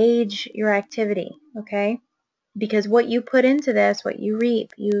gauge your activity, okay? Because what you put into this, what you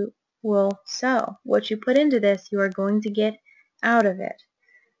reap, you will sow. What you put into this, you are going to get out of it.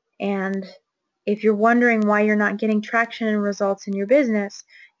 And if you're wondering why you're not getting traction and results in your business,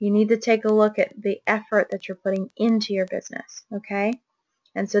 you need to take a look at the effort that you're putting into your business, okay?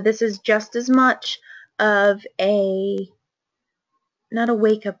 And so this is just as much of not a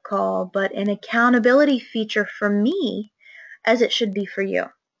wake-up call, but an accountability feature for me as it should be for you,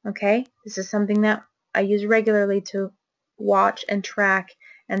 okay? This is something that I use regularly to watch and track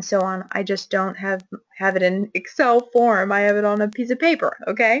and so on. I just don't have it in Excel form. I have it on a piece of paper,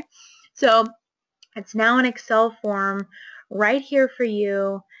 okay? So it's now in Excel form right here for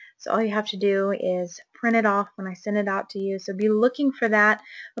you. So all you have to do is print it off when I send it out to you. So be looking for that.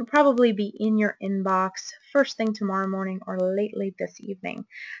 It'll probably be in your inbox first thing tomorrow morning or late this evening.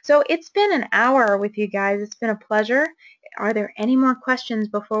 So it's been an hour with you guys. It's been a pleasure. Are there any more questions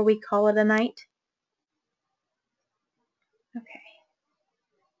before we call it a night? Okay.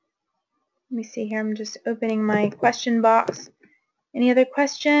 Let me see here. I'm just opening my question box. Any other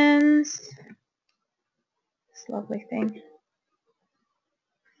questions? This lovely thing.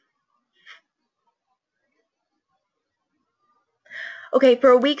 Okay, for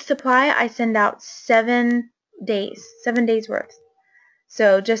a week's supply, I send out 7 days worth.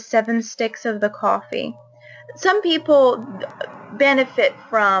 So just 7 sticks of the coffee. Some people benefit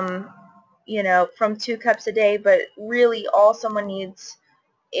from, you know, from 2 cups a day, but really all someone needs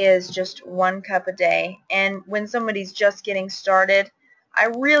is just 1 cup a day. And when somebody's just getting started, I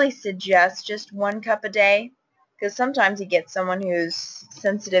really suggest just 1 cup a day, because sometimes you get someone who's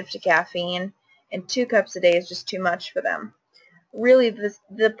sensitive to caffeine, and 2 cups a day is just too much for them. Really,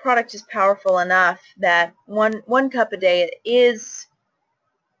 the product is powerful enough that one cup a day is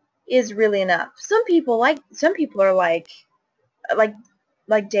really enough. Some people are like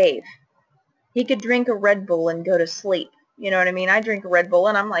Dave. He could drink a Red Bull and go to sleep. You know what I mean? I drink a Red Bull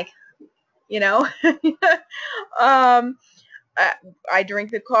and I'm like, you know, I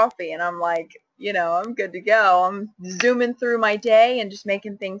drink the coffee and I'm like, you know, I'm good to go. I'm zooming through my day and just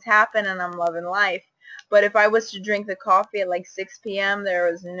making things happen, and I'm loving life. But if I was to drink the coffee at like 6 p.m.,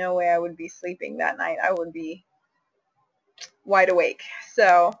 there was no way I would be sleeping that night. I would be wide awake.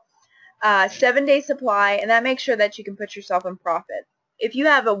 So 7-day supply, and that makes sure that you can put yourself in profit. if you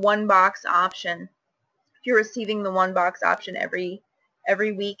have a 1-box option, if you're receiving the 1-box option every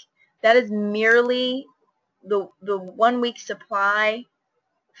week, that is merely the 1 week supply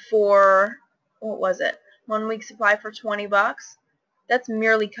for, what was it? 1 week supply for $20. That's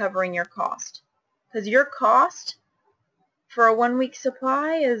merely covering your cost. Because your cost for a 1 week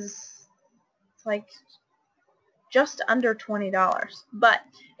supply is like just under $20. But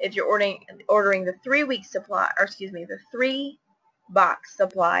if you're ordering the 3-week supply, or excuse me, the 3-box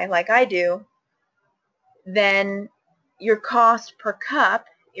supply like I do, then your cost per cup,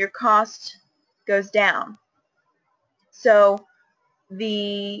 your cost goes down. So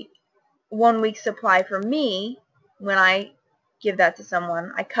the 1 week supply for me, when I give that to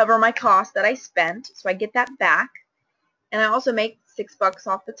someone, I cover my cost that I spent, so I get that back, and I also make $6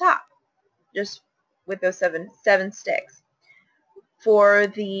 off the top, just with those seven sticks. For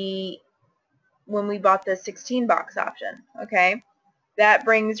the, when we bought the 16-box option, okay, that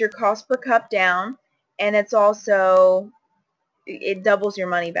brings your cost per cup down, and it's also, it doubles your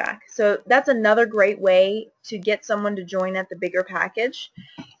money back. So that's another great way to get someone to join at the bigger package,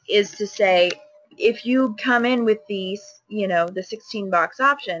 is to say, if you come in with these, you know, the 16-box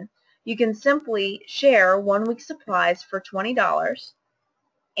option, you can simply share 1 week supplies for $20,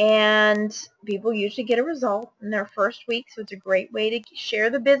 and people usually get a result in their first week. So it's a great way to share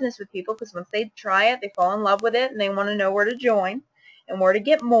the business with people, because once they try it, they fall in love with it and they want to know where to join and where to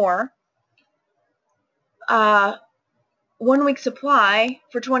get more. 1 week supply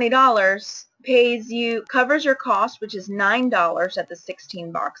for $20 pays you, covers your cost, which is $9 at the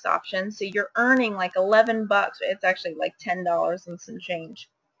 16-box option. So you're earning like $11. It's actually like $10 and some change.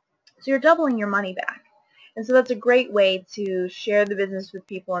 So you're doubling your money back. And so that's a great way to share the business with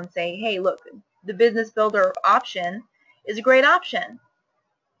people and say, hey, look, the business builder option is a great option.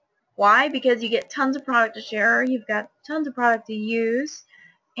 Why? Because you get tons of product to share, you've got tons of product to use,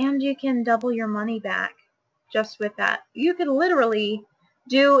 and you can double your money back just with that. You could literally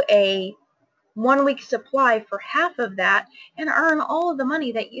do a 1 week supply for half of that and earn all of the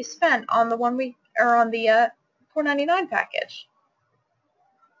money that you spent on the 1 week, or on the $4.99 package.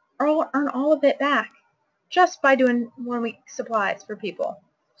 Or earn all of it back just by doing 1 week supplies for people.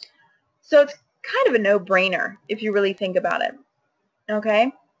 So it's kind of a no-brainer if you really think about it.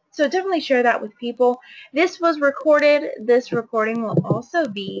 Okay? So definitely share that with people. This was recorded. This recording will also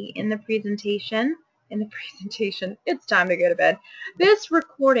be in the presentation. It's time to go to bed. This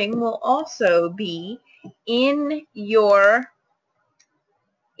recording will also be in your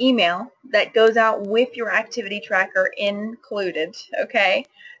email that goes out with your activity tracker included. Okay?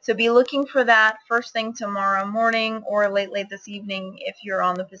 So be looking for that first thing tomorrow morning, or late this evening if you're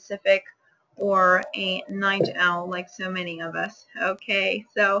on the Pacific, or a night owl like so many of us. Okay,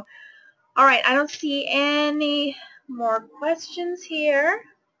 so, all right, I don't see any more questions here.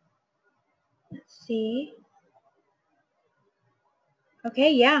 Let's see.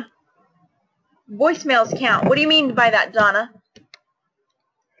 Okay, yeah. Voicemails count. What do you mean by that, Donna?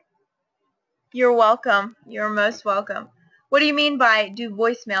 You're welcome. You're most welcome. What do you mean by do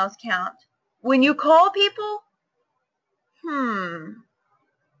voicemails count? When you call people?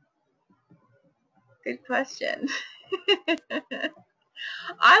 Good question.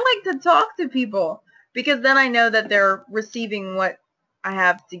 I like to talk to people, because then I know that they're receiving what I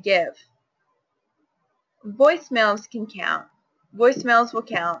have to give. Voicemails can count. Voicemails will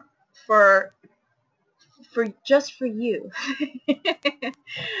count for just for you.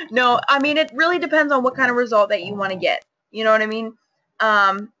 No, I mean, it really depends on what kind of result that you want to get. You know what I mean?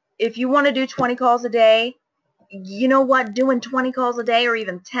 If you want to do 20 calls a day, you know what? Doing 20 calls a day, or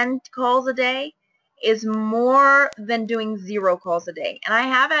even 10 calls a day, is more than doing 0 calls a day. And I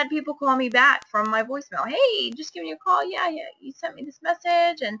have had people call me back from my voicemail. Hey, just giving you a call. Yeah, you sent me this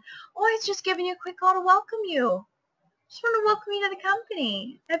message, and oh, I was just giving you a quick call to welcome you. Just want to welcome you to the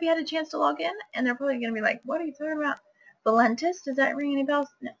company. Have you had a chance to log in? And they're probably going to be like, what are you talking about? Valentus? Does that ring any bells?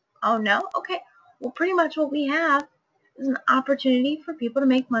 No. Oh, no? Okay. Well, pretty much what we have is an opportunity for people to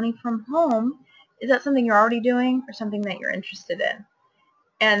make money from home. Is that something you're already doing, or something that you're interested in?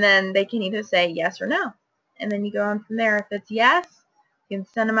 And then they can either say yes or no. And then you go on from there. If it's yes, you can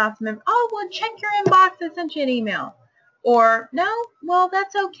send them out to them. Oh, well, check your inbox. I sent you an email. Or, no, well,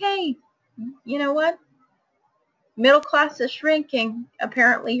 that's okay. You know what? Middle class is shrinking.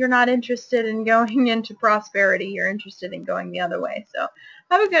 Apparently, you're not interested in going into prosperity. You're interested in going the other way. So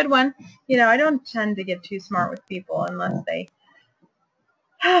have a good one. You know, I don't tend to get too smart with people unless they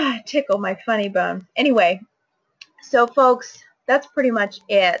tickle my funny bone. Anyway, so folks, that's pretty much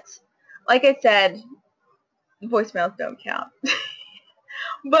it. Like I said, voicemails don't count.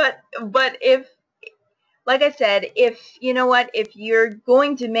 but if, like I said, if you're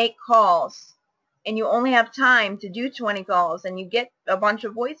going to make calls and you only have time to do 20 calls and you get a bunch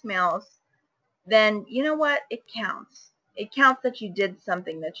of voicemails, then you know what? It counts. It counts that you did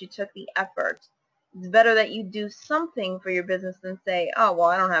something, that you took the effort. It's better that you do something for your business than say, oh, well,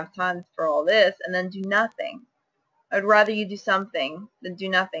 I don't have time for all this, and then do nothing. I'd rather you do something than do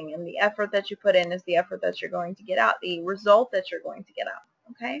nothing, and the effort that you put in is the effort that you're going to get out, the result that you're going to get out,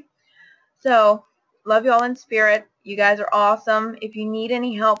 okay? So, love you all in spirit. You guys are awesome. If you need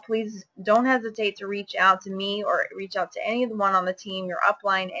any help, please don't hesitate to reach out to me or reach out to anyone on the team, your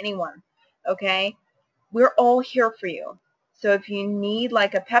upline, anyone, okay? We're all here for you. So if you need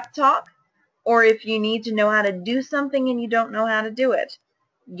like a pep talk, or if you need to know how to do something and you don't know how to do it,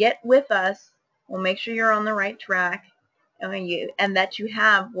 get with us. We'll make sure you're on the right track and that you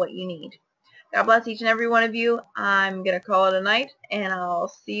have what you need. God bless each and every one of you. I'm going to call it a night, and I'll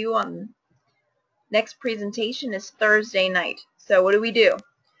see you on next presentation is Thursday night. So what do?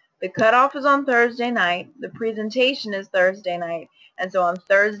 The cutoff is on Thursday night. The presentation is Thursday night. And so on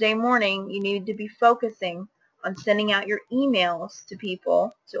Thursday morning, you need to be focusing on sending out your emails to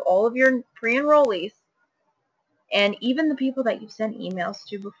people, to all of your pre-enrollees, and even the people that you've sent emails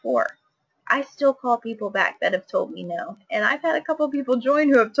to before. I still call people back that have told me no. And I've had a couple of people join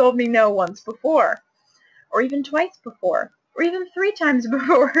who have told me no once before, or even twice before, or even 3 times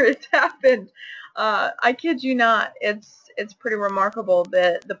before it's happened. I kid you not. It's pretty remarkable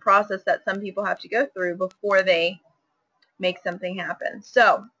the process that some people have to go through before they make something happen.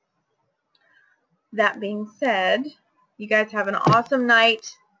 So, that being said, you guys have an awesome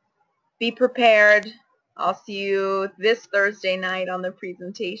night. Be prepared. I'll see you this Thursday night on the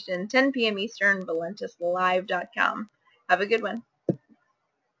presentation, 10 p.m. Eastern, valentuslive.com. Have a good one.